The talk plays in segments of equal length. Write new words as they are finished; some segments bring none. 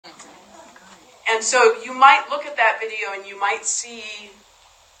And so you might look at that video and you might see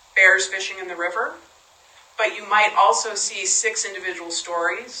bears fishing in the river, but you might also see 6 individual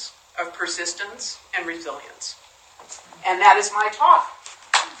stories of persistence and resilience. And that is my talk.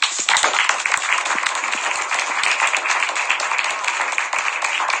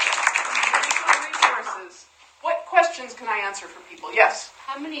 Resources. What questions can I answer for people? Yes?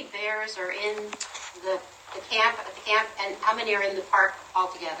 How many bears are in the camp, and how many are in the park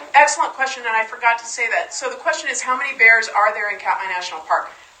altogether? Excellent question, and I forgot to say that. So the question is, how many bears are there in Katmai National Park?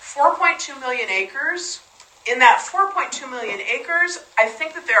 4.2 million acres. In that 4.2 million acres, I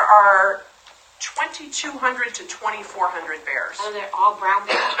think that there are 2,200 to 2,400 bears. And they're all brown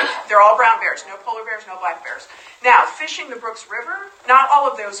bears? They're all brown bears. No polar bears, no black bears. Now, fishing the Brooks River, not all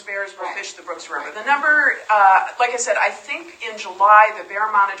of those bears will fish the Brooks River. The number, like I said, I think in July, the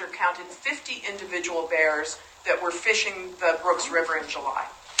Bear Monitor counted 50 individual bears that were fishing the Brooks River in July.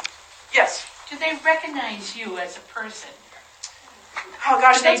 Yes? Do they recognize you as a person? Oh,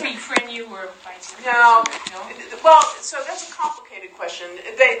 gosh, Do they befriend you or vice versa? No. Well, so that's a complicated question.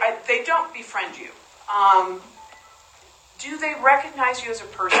 They don't befriend you. Do they recognize you as a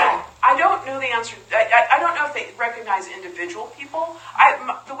person? I don't know the answer. I don't know if they recognize individual people.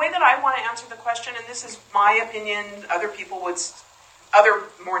 The way that I want to answer the question, and this is my opinion, other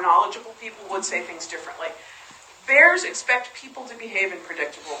more knowledgeable people would say things differently. Bears expect people to behave in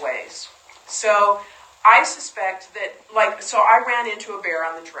predictable ways. So I suspect that, so I ran into a bear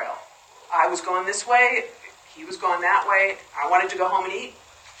on the trail. I was going this way, he was going that way. I wanted to go home and eat.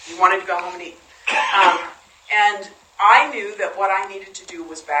 He wanted to go home and eat. And I knew that what I needed to do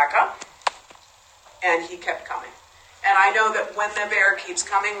was back up, and he kept coming. And I know that when the bear keeps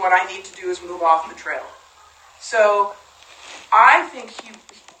coming, what I need to do is move off the trail. So I think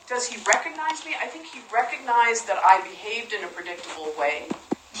does he recognize me? I think he recognized that I behaved in a predictable way.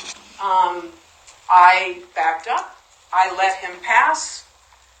 I backed up. I let him pass.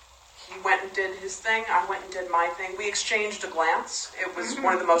 He went and did his thing. I went and did my thing. We exchanged a glance. It was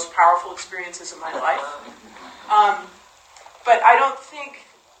one of the most powerful experiences of my life. But I don't think,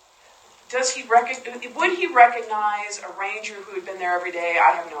 would he recognize a ranger who had been there every day?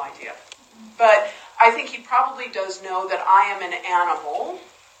 I have no idea. But I think he probably does know that I am an animal,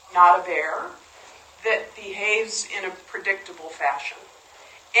 not a bear, that behaves in a predictable fashion.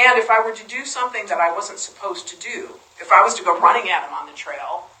 And if I were to do something that I wasn't supposed to do, if I was to go running at him on the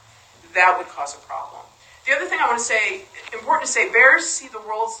trail, that would cause a problem. The other thing I want to say, important to say, bears see the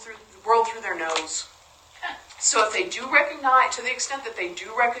world through their nose. So if they do recognize, to the extent that they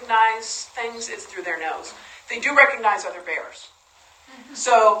do recognize things, it's through their nose. They do recognize other bears.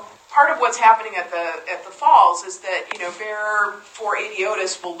 So part of what's happening at the falls is that, bear 480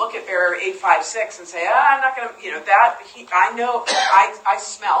 will look at bear 856 and say, I'm not going to, I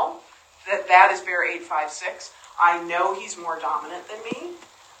smell that is bear 856. I know he's more dominant than me.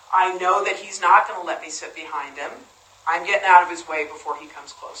 I know that he's not going to let me sit behind him. I'm getting out of his way before he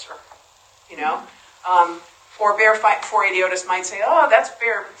comes closer, Or bear 480 might say,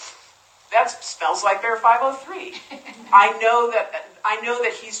 that smells like bear 503. I know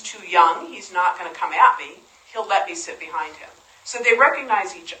that he's too young. He's not going to come at me. He'll let me sit behind him. So they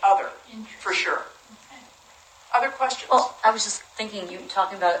recognize each other, for sure. Okay. Other questions? Well, I was just thinking, you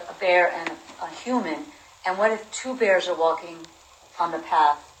talking about a bear and a human, and what if 2 bears are walking on the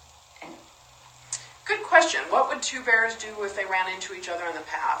path? Good question. What would 2 bears do if they ran into each other on the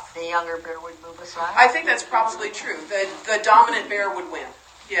path? The younger bear would move aside? I think that's probably true. The dominant bear would win.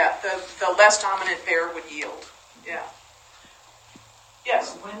 Yeah, the less dominant bear would yield. Yeah.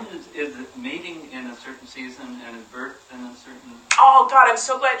 Yes? When is it mating in a certain season and is birth in a certain... Oh, God, I'm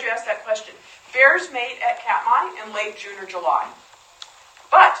so glad you asked that question. Bears mate at Katmai in late June or July.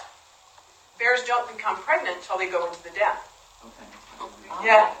 But bears don't become pregnant until they go into the den. Okay.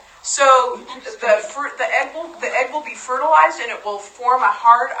 Yeah. So the egg will be fertilized and it will form a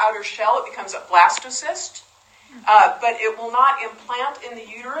hard outer shell. It becomes a blastocyst. But it will not implant in the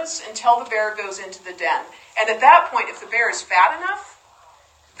uterus until the bear goes into the den. And at that point, if the bear is fat enough,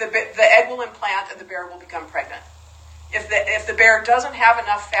 the egg will implant and the bear will become pregnant. If the bear doesn't have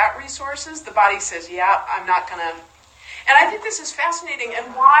enough fat resources, the body says, yeah, I'm not going to. And I think this is fascinating.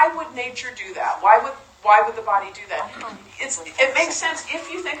 And why would nature do that? Why would the body do that? It makes sense if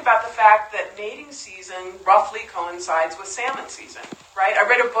you think about the fact that mating season roughly coincides with salmon season, right? I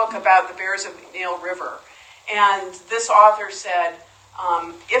read a book about the bears of McNeil River. And this author said,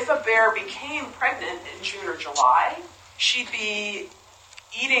 if a bear became pregnant in June or July, she'd be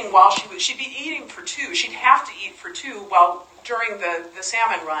eating she'd be eating for 2. She'd have to eat for 2 during the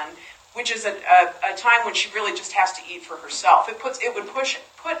salmon run, which is a time when she really just has to eat for herself. It would push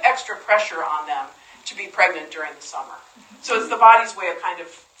put extra pressure on them to be pregnant during the summer. So it's the body's way of kind of,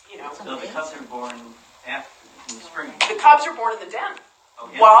 So the cubs are born after, in the spring. the cubs are born in the den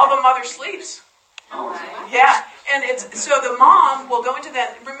Okay. while the mother sleeps. Oh, Yeah, and so the mom will go into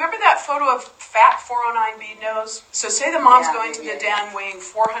that. Remember that photo of fat 409 bead nose? So say the mom's going to the den weighing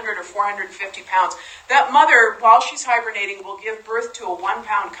 400 or 450 pounds. That mother, while she's hibernating, will give birth to a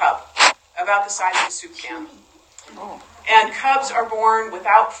 1-pound cub, about the size of a soup can. And cubs are born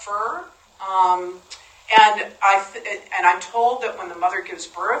without fur. And I'm told that when the mother gives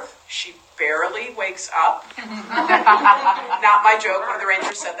birth, she barely wakes up. Not my joke. One of the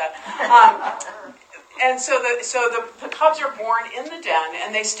rangers said that. And so the cubs are born in the den,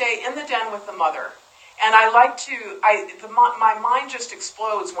 and they stay in the den with the mother. And my mind just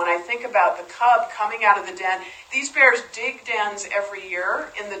explodes when I think about the cub coming out of the den. These bears dig dens every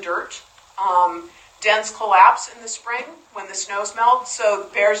year in the dirt. Dens collapse in the spring when the snows melt, so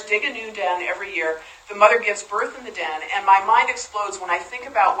bears dig a new den every year. The mother gives birth in the den, and my mind explodes when I think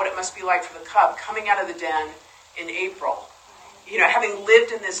about what it must be like for the cub coming out of the den in April. Having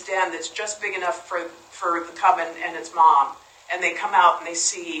lived in this den that's just big enough for the cub and its mom, and they come out and they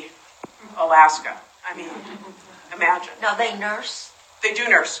see Alaska. I mean, imagine. Now they nurse They do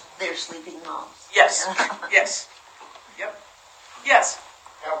nurse. their sleeping moms. Yes, yes, yep, yes.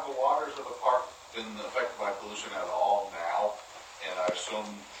 Have the waters of the park been affected by pollution at all now? And I assume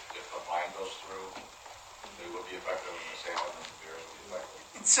if the line goes through, they would be affected, and the salmon and the bears would be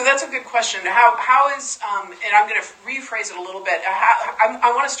affected. So that's a good question. How is, and I'm going to rephrase it a little bit.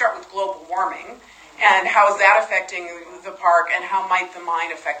 I want to start with global warming and how is that affecting the park and how might the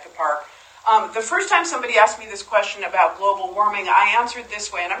mine affect the park. The first time somebody asked me this question about global warming, I answered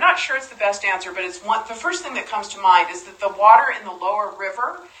this way, and I'm not sure it's the best answer, but the first thing that comes to mind is that the water in the lower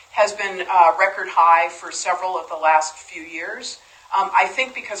river has been record high for several of the last few years, I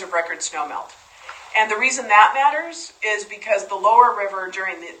think because of record snowmelt. And the reason that matters is because the lower river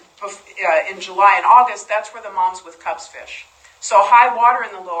in July and August, that's where the moms with cubs fish. So high water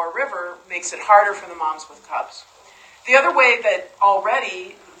in the lower river makes it harder for the moms with cubs. The other way that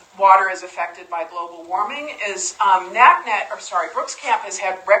already water is affected by global warming is Brooks Camp has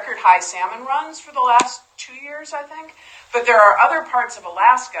had record high salmon runs for the last 2 years, I think. But there are other parts of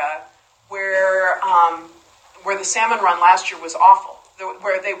Alaska where the salmon run last year was awful,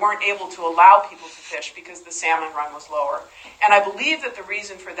 where they weren't able to allow people to fish because the salmon run was lower. And I believe that the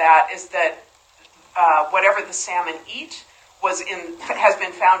reason for that is that whatever the salmon eat has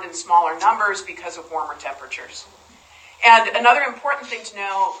been found in smaller numbers because of warmer temperatures. And another important thing to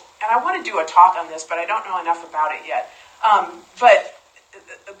know, and I want to do a talk on this, but I don't know enough about it yet, but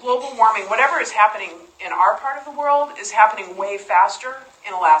global warming, whatever is happening in our part of the world, is happening way faster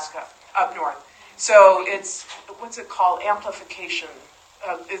in Alaska, up north. So it's, what's it called, amplification.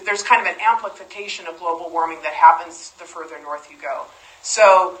 There's kind of an amplification of global warming that happens the further north you go.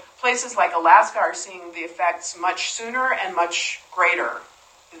 So places like Alaska are seeing the effects much sooner and much greater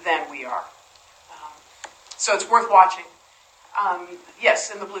than we are. So it's worth watching.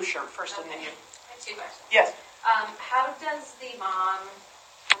 Yes, in the blue shirt first, and then you. I have 2 questions. Yes. How does the mom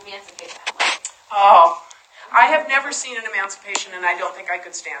emancipate that? Oh, I have never seen an emancipation, and I don't think I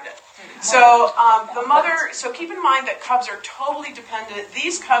could stand it. So the mother. So keep in mind that cubs are totally dependent.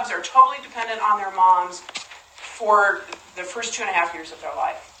 These cubs are totally dependent on their moms for the first 2.5 years of their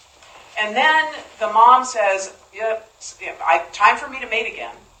life, and then the mom says, "Yep, time for me to mate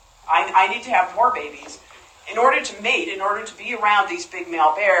again. I need to have more babies." In order to mate, in order to be around these big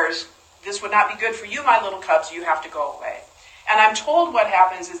male bears, this would not be good for you, my little cubs. You have to go away. And I'm told what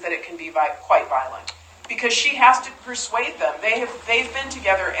happens is that it can be quite violent because she has to persuade them. They've been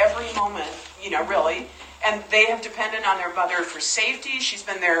together every moment, really, and they have depended on their mother for safety. She's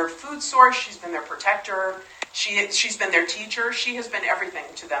been their food source. She's been their protector. She's been their teacher. She has been everything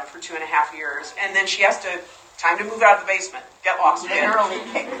to them for 2.5 years. And then she has time to move out of the basement, get lost. Literally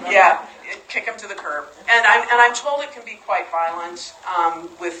kick them. Yeah. Kick them to the curb. And I'm told it can be quite violent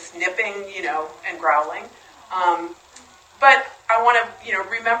with nipping, and growling. But I want to,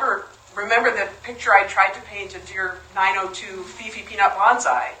 remember the picture I tried to paint of dear 902 Fifi Peanut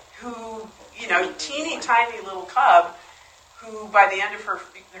Bonsai, who, teeny tiny little cub, who by the end of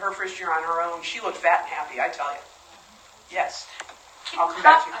her first year on her own, she looked fat and happy, I tell you. Yes. I'll come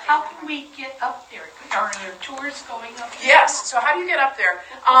back to you. How can we get up there? Are there tours going up there? Yes. So how do you get up there?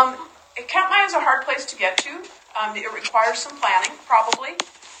 Katmai is a hard place to get to. It requires some planning, probably.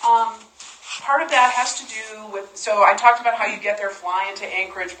 Part of that has to do with, so I talked about how you get there, fly into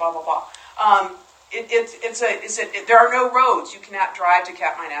Anchorage, blah, blah, blah. There are no roads. You cannot drive to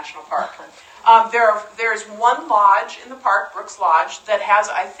Katmai National Park. There's one lodge in the park, Brooks Lodge, that has,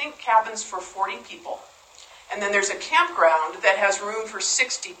 I think, cabins for 40 people. And then there's a campground that has room for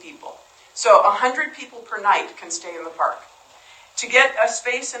 60 people. So 100 people per night can stay in the park. To get a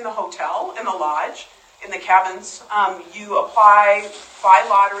space in the hotel, in the lodge, in the cabins, you apply by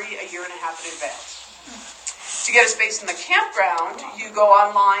lottery a year and a half in advance. To get a space in the campground, you go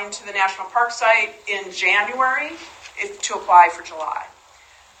online to the national park site in January to apply for July.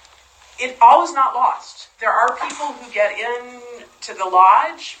 It all is not lost. There are people who get in to the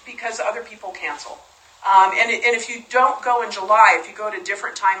lodge because other people cancel. And if you don't go in July, if you go at a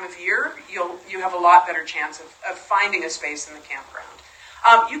different time of year, you have a lot better chance of finding a space in the campground.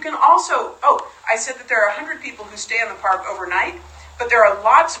 You can also, I said that there are 100 people who stay in the park overnight, but there are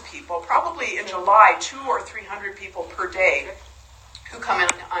lots of people, probably in July, 200 or 300 people per day who come in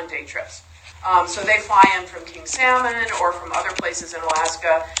on day trips. So they fly in from King Salmon or from other places in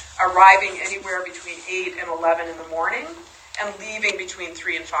Alaska, arriving anywhere between 8 and 11 in the morning and leaving between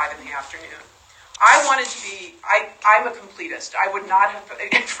 3 and 5 in the afternoon. I wanted to be, I'm a completist. I would not have,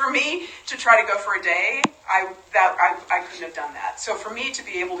 for me to try to go for a day, I couldn't have done that. So for me to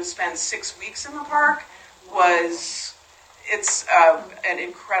be able to spend 6 weeks in the park it's an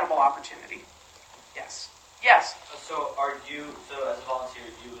incredible opportunity. Yes. Yes. So as a volunteer,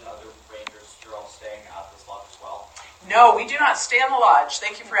 you and other rangers, you're all staying at this lodge as well? No, we do not stay in the lodge.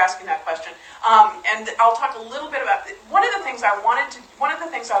 Thank you for asking that question. And I'll talk a little bit about one of the things I want to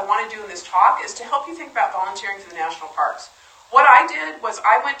do in this talk is to help you think about volunteering for the national parks. What I did was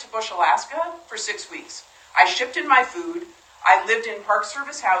I went to Bush, Alaska for 6 weeks. I shipped in my food. I lived in Park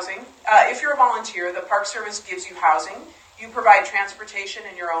Service housing. If you're a volunteer, the Park Service gives you housing. You provide transportation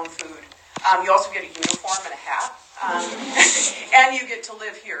and your own food. You also get a uniform and a hat. And you get to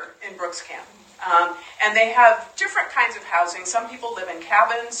live here in Brooks Camp. And they have different kinds of housing. Some people live in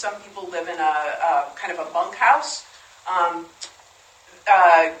cabins. Some people live in a kind of a bunkhouse. You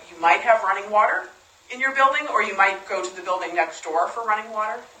might have running water in your building, or you might go to the building next door for running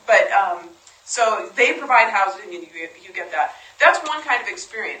water. But so they provide housing, and you get that. That's one kind of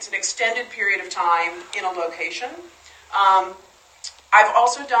experience, an extended period of time in a location.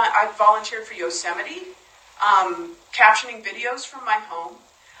 I've volunteered for Yosemite, captioning videos from my home.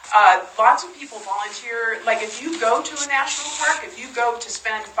 Lots of people volunteer. Like if you go to a national park, if you go to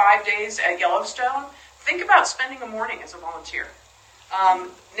spend 5 days at Yellowstone, think about spending a morning as a volunteer.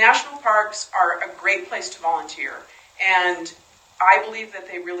 National parks are a great place to volunteer, and I believe that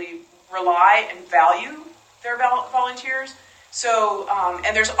they really rely and value their volunteers. So,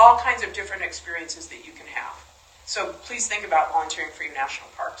 and there's all kinds of different experiences that you can have. So please think about volunteering for your national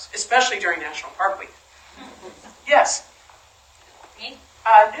parks, especially during National Park Week. Yes? Me?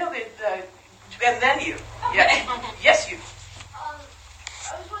 No, and then you. Okay. Yes. Yes, you. I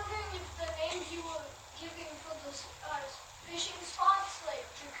was wondering if the names you were giving for those fishing spots, like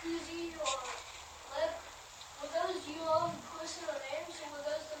Jacuzzi or Lip, were those your own personal names, or were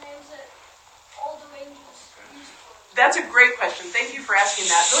those the names that all the rangers used for? That's a great question. Thank you for asking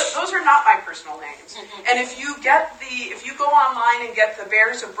that. Those are not my personal names. And if you go online and get the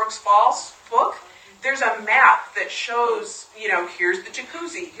Bears of Brooks Falls book, there's a map that shows, here's the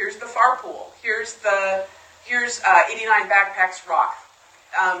jacuzzi, here's the far pool, here's 89 Backpacks Rock.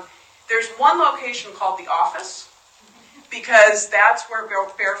 There's one location called the Office, because that's where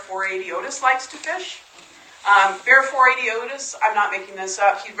Bear 480 Otis likes to fish. Bear 480 Otis, I'm not making this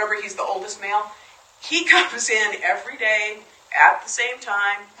up, remember he's the oldest male. He comes in every day at the same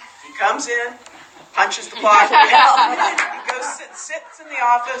time. He comes in, punches the clock, he goes sits in the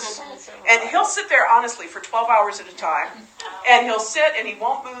office, and he'll sit there honestly for 12 hours at a time. And he'll sit and he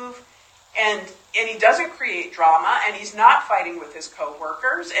won't move, and he doesn't create drama, and he's not fighting with his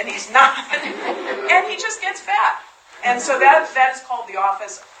coworkers, and he's not, and he just gets fat. And so that is called the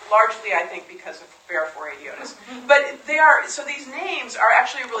Office, largely I think because of Bear 480 Otis. But so these names are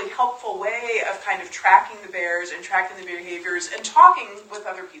actually a really helpful way of kind of tracking the bears and tracking the behaviors and talking with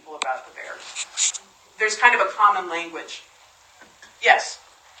other people about the bears. There's kind of a common language. Yes?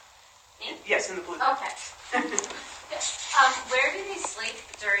 Me? Yes, in the blue. Okay. Where do they sleep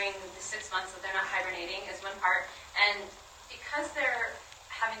during the 6 months that they're not hibernating is one part. And because they're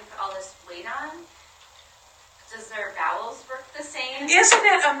having to put all this weight on, does their bowels work the same? Isn't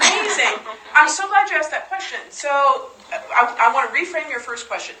it amazing? I'm so glad you asked that question. So I want to reframe your first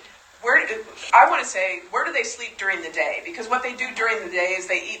question. Where do they sleep during the day? Because what they do during the day is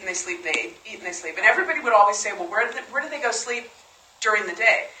they eat and they sleep, they eat and they sleep. And everybody would always say, well, where do they go sleep during the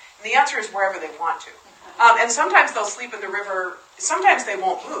day? And the answer is wherever they want to. And sometimes they'll sleep in the river. Sometimes they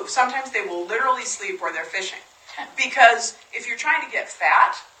won't move. Sometimes they will literally sleep where they're fishing. Because if you're trying to get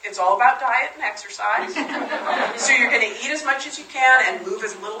fat, it's all about diet and exercise. So you're going to eat as much as you can and move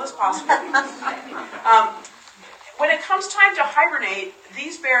as little as possible. When it comes time to hibernate,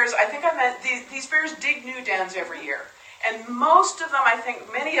 these bears, these bears dig new dens every year. And most of them, I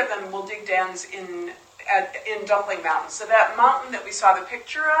think many of them will dig dens in Dumpling Mountain. So that mountain that we saw the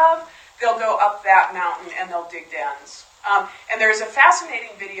picture of, they'll go up that mountain and they'll dig dens. And there's a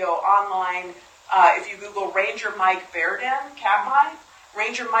fascinating video online. If you Google Ranger Mike Bear Den, Katmai,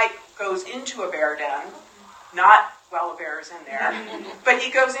 Ranger Mike goes into a bear den, not while a bear is in there, but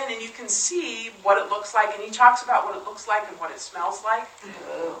he goes in and you can see what it looks like, and he talks about what it looks like and what it smells like.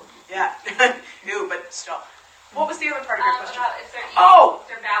 Yeah, ew, but still. What was the other part of your question? About if they're eating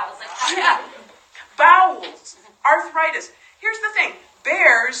their bowels. Yeah, bowels, arthritis. Here's the thing.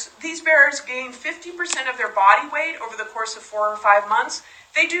 These bears gain 50% of their body weight over the course of 4 or 5 months.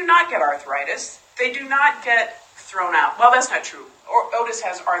 They do not get arthritis. They do not get thrown out. Well, that's not true. Otis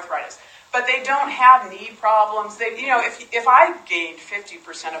has arthritis. But they don't have knee problems. If I gained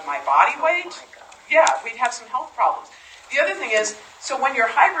 50% of my body weight, yeah, we'd have some health problems. The other thing is, so when you're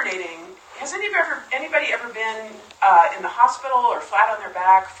hibernating, has anybody ever been in the hospital or flat on their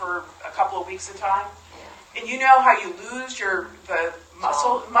back for a couple of weeks at a time? And you know how you lose the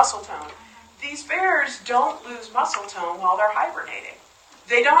muscle tone. These bears don't lose muscle tone while they're hibernating.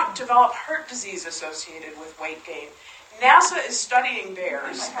 They don't develop heart disease associated with weight gain. NASA is studying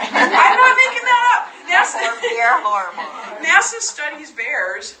bears. I'm not making that up. NASA studies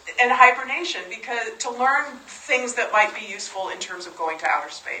bears and hibernation to learn things that might be useful in terms of going to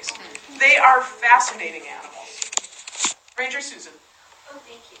outer space. They are fascinating animals. Ranger Susan. Oh,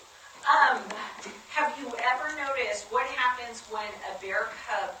 thank you. Have you ever noticed what happens when a bear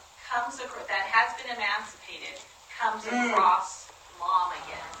cub that has been emancipated comes across mom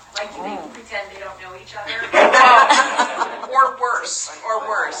again? Like, do they pretend they don't know each other? Or worse.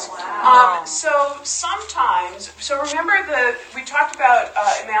 Wow. So remember we talked about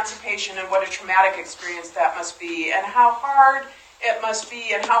emancipation and what a traumatic experience that must be, and how hard it must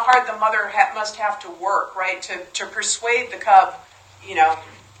be, and how hard the mother must have to work, right, to persuade the cub,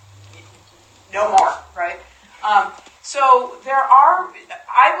 no more, right? So there are,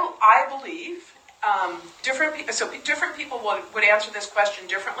 I believe, different people would answer this question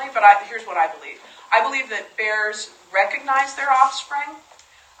differently, but here's what I believe. I believe that bears recognize their offspring.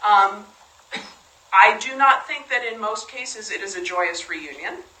 I do not think that in most cases it is a joyous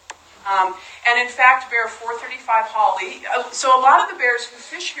reunion. And in fact, bear 435 Holly, so a lot of the bears who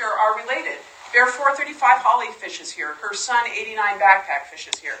fish here are related. Bear 435 Holly fishes here. Her son, 89 Backpack,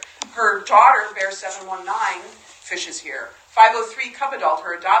 fishes here. Her daughter, Bear 719, fishes here. 503 Cub Adult,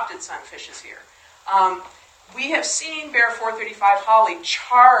 her adopted son, fishes here. We have seen Bear 435 Holly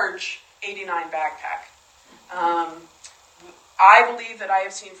charge 89 Backpack. I believe that I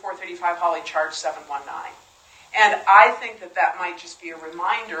have seen 435 Holly charge 719. And I think that might just be a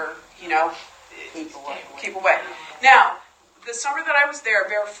reminder, keep away. Now, the summer that I was there,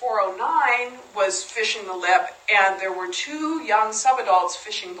 Bear 409 was fishing the lip, and there were 2 young subadults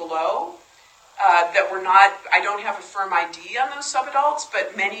fishing below that were not, I don't have a firm ID on those subadults,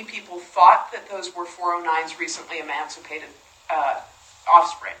 but many people thought that those were 409's recently emancipated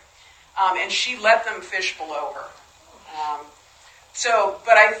offspring. And she let them fish below her.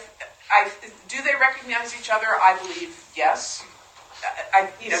 Do they recognize each other? I believe yes.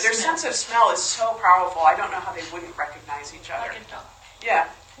 Their sense of smell is so powerful. I don't know how they wouldn't recognize each other. Yeah.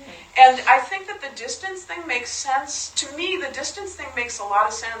 And I think that the distance thing makes sense. To me, the distance thing makes a lot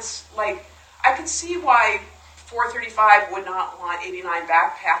of sense. Like, I could see why 435 would not want 89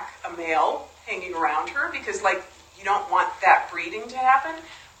 Backpack, a male, hanging around her, because, you don't want that breeding to happen.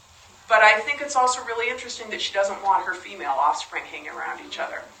 But I think it's also really interesting that she doesn't want her female offspring hanging around each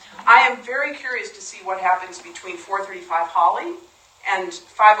other. I am very curious to see what happens between 435 Holly and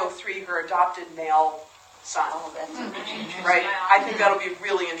 503, her adopted male son. Right? I think that'll be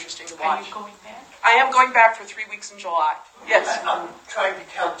really interesting to watch. Are you going back? I am going back for 3 weeks in July. Yes. I'm trying to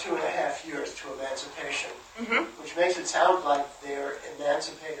count 2.5 years to emancipation, which makes it sound like they're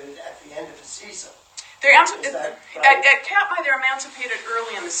emancipated at the end of the season. Is that right? At Katmai, they're emancipated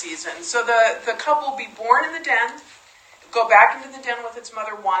early in the season. So the cub will be born in the den, go back into the den with its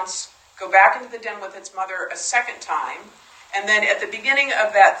mother once, go back into the den with its mother a second time, and then at the beginning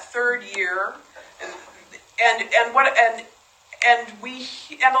of that 3rd year, I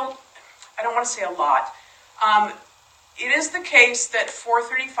don't want to say a lot. It is the case that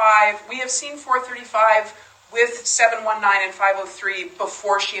 435, we have seen 435 with 719 and 503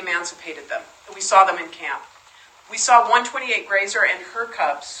 before she emancipated them. We saw them in camp. We saw 128 Grazer and her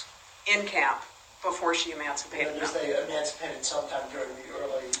cubs in camp before she emancipated them. They emancipated sometime during the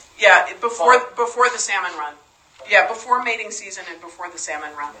early... Yeah, before the salmon run. Yeah, before mating season and before the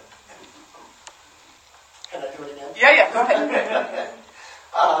salmon run. Can I do it again? Yeah, go ahead.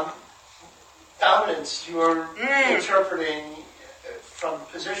 Dominance, you're interpreting from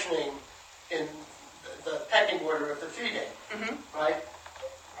positioning in the pecking order of the feeding, right?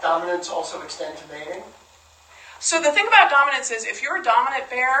 Dominance also extend to mating? So the thing about dominance is if you're a dominant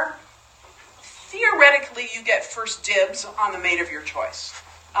bear, theoretically you get first dibs on the mate of your choice.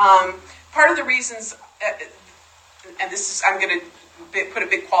 Part of the reasons, and this is, I'm going to put a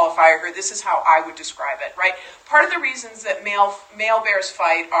big qualifier here, this is how I would describe it, right? Part of the reasons that male bears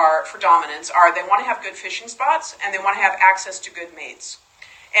fight are for dominance are they want to have good fishing spots and they want to have access to good mates.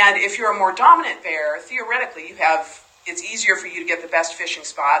 And if you're a more dominant bear, theoretically it's easier for you to get the best fishing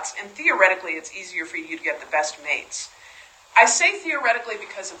spots, and theoretically it's easier for you to get the best mates. I say theoretically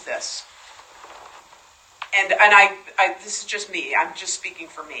because of this. And I this is just me, I'm just speaking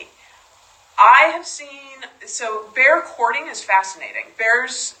for me. I have seen, so bear courting is fascinating.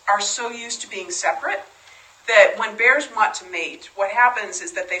 Bears are so used to being separate that when bears want to mate, what happens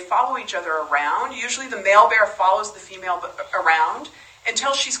is that they follow each other around. Usually the male bear follows the female around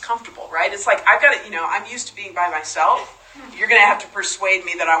until she's comfortable, right? It's like, I've got to, I'm used to being by myself. You're going to have to persuade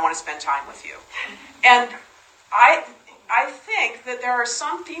me that I want to spend time with you. And I think that there are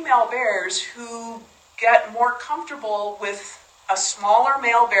some female bears who get more comfortable with a smaller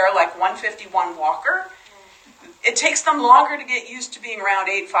male bear like 151 Walker. It takes them longer to get used to being around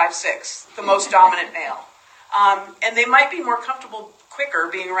 856, the most dominant male. And they might be more comfortable quicker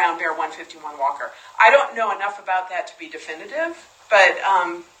being around bear 151 Walker. I don't know enough about that to be definitive, but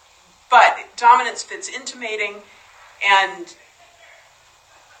dominance fits into mating, and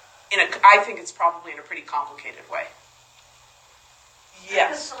I think it's probably in a pretty complicated way.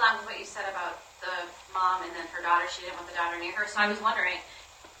 Yes. Just along with what you said about the mom and then her daughter, she didn't want the daughter near her, so I was wondering,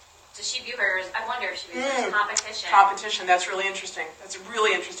 does she view her as, I wonder if she views her as competition. Competition, that's really interesting. That's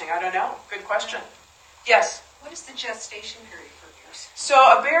really interesting. I don't know. Good question. Yes? What is the gestation period for bears? So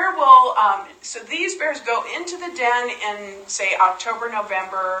a bear will, so these bears go into the den in, say, October,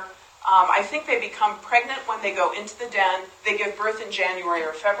 November. I think they become pregnant when they go into the den. They give birth in January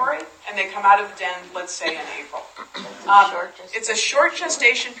or February, and they come out of the den, let's say, in April. It's a short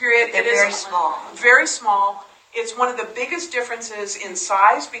gestation period. They're very small. Very small. It's one of the biggest differences in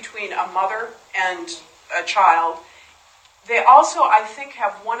size between a mother and a child. They also, I think,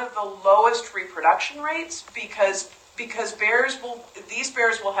 have one of the lowest reproduction rates because these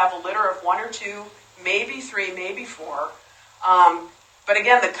bears will have a litter of 1 or 2, maybe 3, maybe 4. But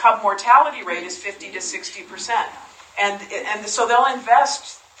again, the cub mortality rate is 50 to 60%. And so they'll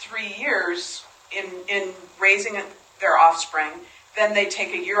invest 3 years in raising their offspring. Then they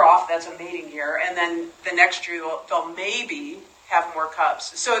take a year off, that's a mating year. And then the next year they'll maybe have more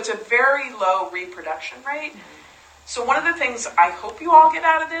cubs. So it's a very low reproduction rate. So one of the things I hope you all get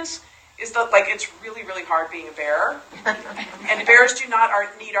out of this is that it's really, really hard being a bear. And bears do not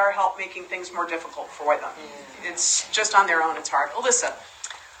need our help making things more difficult for them. It's just on their own, it's hard. Alyssa.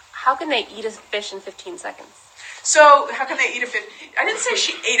 How can they eat a fish in 15 seconds? So how can they eat a fish? I didn't say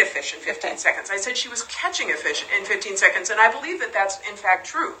she ate a fish in 15 seconds. I said she was catching a fish in 15 seconds, and I believe that that's in fact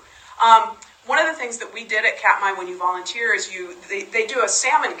true. One of the things that we did at Katmai when you volunteer is they do a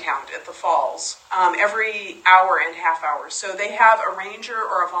salmon count at the falls every hour and half hour. So they have a ranger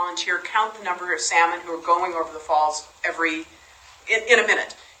or a volunteer count the number of salmon who are going over the falls in a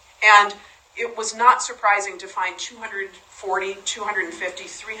minute. And it was not surprising to find 240, 250,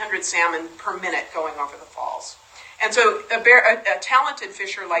 300 salmon per minute going over the falls. And so a talented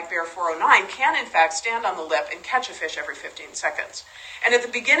fisher like Bear 409 can in fact stand on the lip and catch a fish every 15 seconds. And at the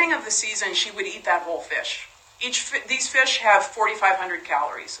beginning of the season, she would eat that whole fish. These fish have 4,500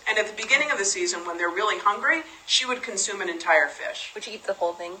 calories. And at the beginning of the season, when they're really hungry, she would consume an entire fish. Would she eat the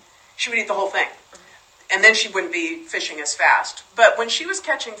whole thing? She would eat the whole thing. And then she wouldn't be fishing as fast. But when she was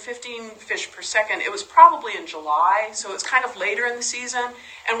catching 15 fish per second, it was probably in July, so it's kind of later in the season.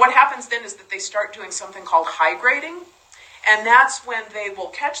 And what happens then is that they start doing something called high grading. And that's when they will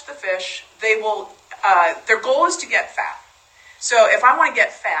catch the fish. They will, their goal is to get fat. So if I want to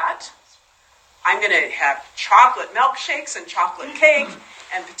get fat, I'm going to have chocolate milkshakes and chocolate cake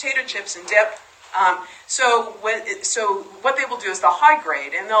and potato chips and dip. So what they will do is they'll high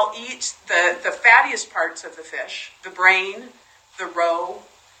grade, and they'll eat the fattiest parts of the fish, the brain, the roe,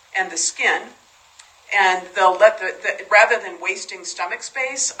 and the skin, and they'll let rather than wasting stomach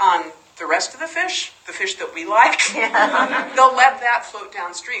space on the rest of the fish that we like, they'll let that float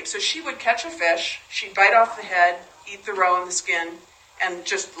downstream. So she would catch a fish, she'd bite off the head, eat the roe and the skin, and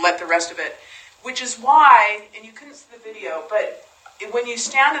just let the rest of it. Which is why, and you couldn't see the video, but when you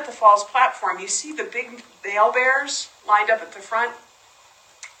stand at the falls platform, you see the big male bears lined up at the front.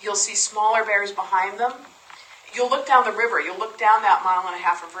 You'll see smaller bears behind them. You'll look down the river. You'll look down that 1.5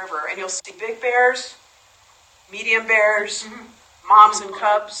 miles of river, and you'll see big bears, medium bears, moms and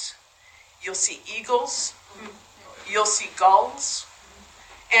cubs. You'll see eagles. You'll see gulls.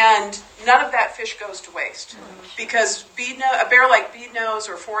 And none of that fish goes to waste. Because a bear like bead nose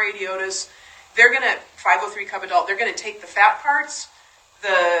or 480 otis, they're going to, 503 cub adult, they're going to take the fat parts.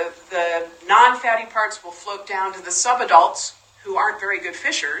 The non-fatty parts will float down to the subadults, who aren't very good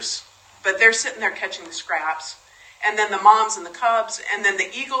fishers, but they're sitting there catching the scraps. And then the moms and the cubs, and then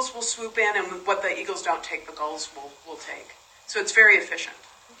the eagles will swoop in, and what the eagles don't take, the gulls will take. So it's very efficient.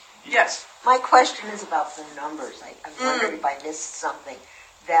 Yes? My question is about the numbers. I wonder if I missed something.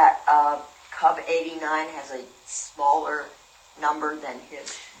 That Cub 89 has a smaller number than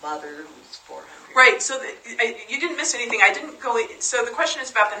his mother, who's 400. Right, so you didn't miss anything. I didn't go in. So the question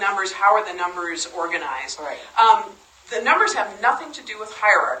is about the numbers. How are the numbers organized? Right. The numbers have nothing to do with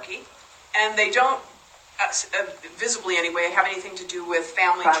hierarchy, and they don't, visibly anyway, have anything to do with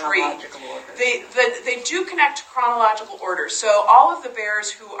family tree. Chronological order. They do connect to chronological order. So all of the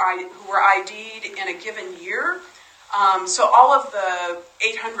bears who were ID'd in a given year, so all of the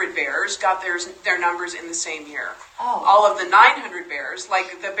 800 bears got their numbers in the same year. Oh. All of the 900 bears,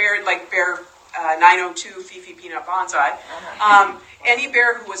 like bear 902 Fifi Peanut Bonsai, any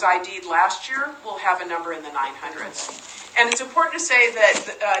bear who was ID'd last year will have a number in the 900s. And it's important to say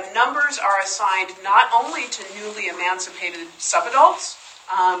that numbers are assigned not only to newly emancipated subadults,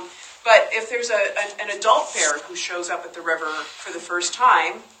 but if there's an adult bear who shows up at the river for the first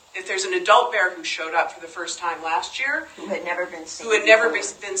time, if there's an adult bear who showed up for the first time last year, who had never been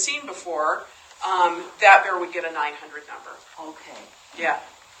seen before, that bear would get a 900 number. Okay. Yeah.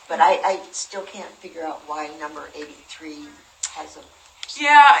 But I still can't figure out why number 83 has a...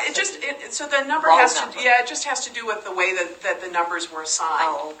 Yeah, so the number has to, it just has to do with the way that the numbers were assigned.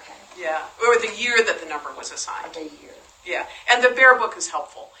 Oh, okay. Yeah, or the year that the number was assigned. The year. Yeah, and the bear book is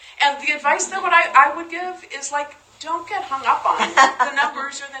helpful. And the advice that I would give is don't get hung up on the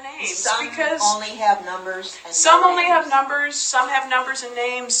numbers or the names. Some because only have numbers and some no only names. have numbers, some have numbers and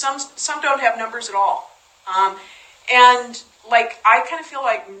names, some don't have numbers at all. And I kind of feel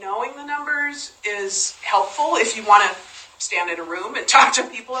like knowing the numbers is helpful if you want to stand in a room and talk to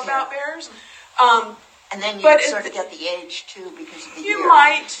people about bears. And then you sort of get the age too because of the year. You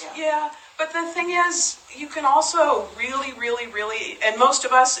might, yeah. But the thing is, you can also really, really, really, and most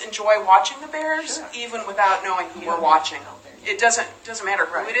of us enjoy watching the bears, even without knowing who we're watching. It doesn't matter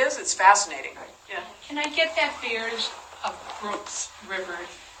who it is. It's fascinating. Yeah. Can I get that Bears of Brooks River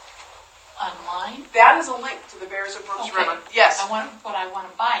online? That is a link to the Bears of Brooks River. Yes. I want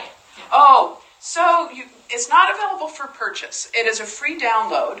to buy it. Yeah. Oh, so it's not available for purchase. It is a free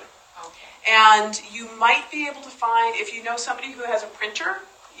download. Okay. And you might be able to find, if you know somebody who has a printer,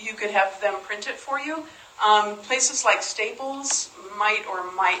 you could have them print it for you. Places like Staples might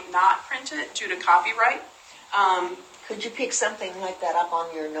or might not print it due to copyright. Could you pick something like that up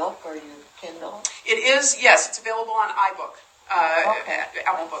on your Nook or your Kindle? It is, yes, it's available on iBook,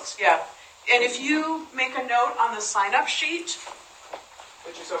 Apple Books, yeah. And if you make a note on the sign-up sheet,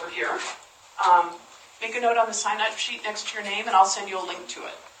 which is over here, make a note on the sign-up sheet next to your name, and I'll send you a link to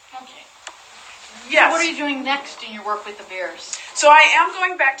it. Okay. Yes. So what are you doing next in your work with the bears? So I am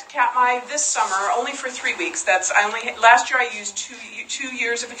going back to Katmai this summer, only for 3 weeks. Last year I used 2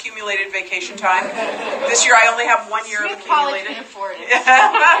 years of accumulated vacation time. This year I only have 1 year of accumulated. Can afford it.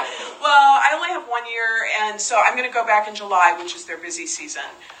 Well, I only have 1 year, and so I'm going to go back in July, which is their busy season.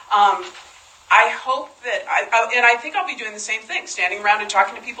 I hope that, and I think I'll be doing the same thing, standing around and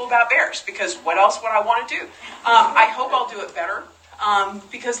talking to people about bears, because what else would I want to do? I hope I'll do it better.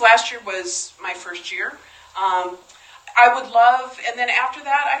 Because last year was my first year. I would love, and then after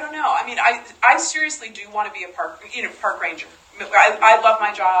that, I don't know. I mean, I seriously do want to be a park ranger. I love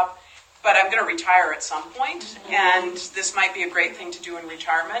my job, but I'm going to retire at some point, and this might be a great thing to do in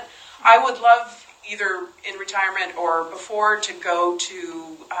retirement. I would love, either in retirement or before,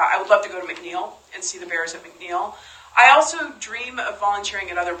 I would love to go to McNeil and see the bears at McNeil. I also dream of volunteering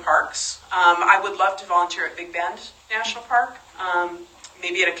at other parks. I would love to volunteer at Big Bend National Park,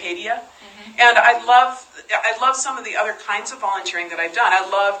 maybe at Acadia. And I love some of the other kinds of volunteering that I've done. I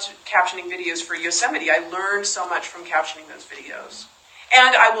loved captioning videos for Yosemite. I learned so much from captioning those videos.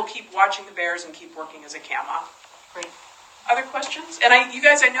 And I will keep watching the bears and keep working as a cam op. Great. Other questions? And you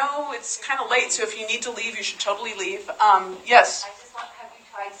guys, I know it's kind of late, so if you need to leave, you should totally leave. Yes. I just want, have you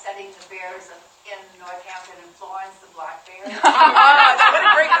tried setting the bears in Northampton and Florence, the black bears? What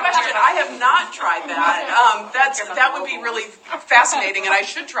a great question. I have not tried that. That would be really fascinating, and I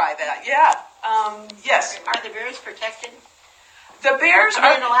should try that. Yeah. Yes. Are the bears protected? The bears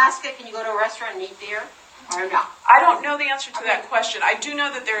are in Alaska. Can you go to a restaurant and eat deer? Or no? I don't know the answer to that question. I do know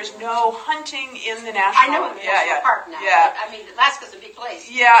that there is no hunting in the national. I know in the national park now. Yeah. I mean, Alaska's a big place.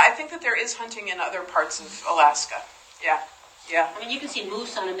 Yeah, I think that there is hunting in other parts of Alaska. Yeah. Yeah. I mean, you can see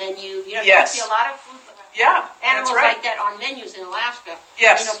moose on a menu. You know, yes. you can see a lot of food. Yeah, animals that's right. like that on menus in Alaska.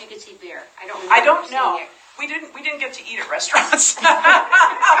 Yes. I don't know if you can see bear. I don't know. We didn't get to eat at restaurants.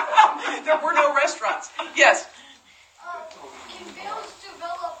 There were no restaurants. Yes. Can bears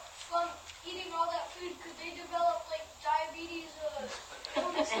develop from eating all that food? Could they develop like diabetes or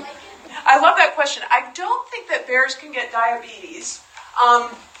illness like it? I love that question. I don't think that bears can get diabetes.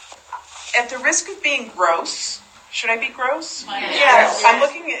 At the risk of being gross, should I be gross? Yes. I'm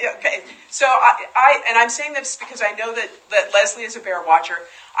looking at, okay. So and I'm saying this because I know that Leslie is a bear watcher.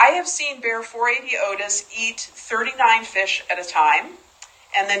 I have seen bear 480 Otis eat 39 fish at a time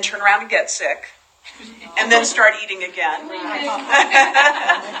and then turn around and get sick and then start eating again.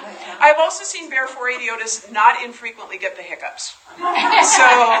 I've also seen bear 480 Otis not infrequently get the hiccups. So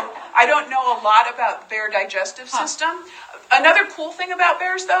I don't know a lot about their digestive system. Another cool thing about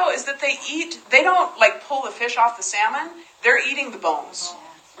bears, though, is that they don't like pull the fish off the salmon. They're eating the bones.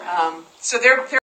 So they're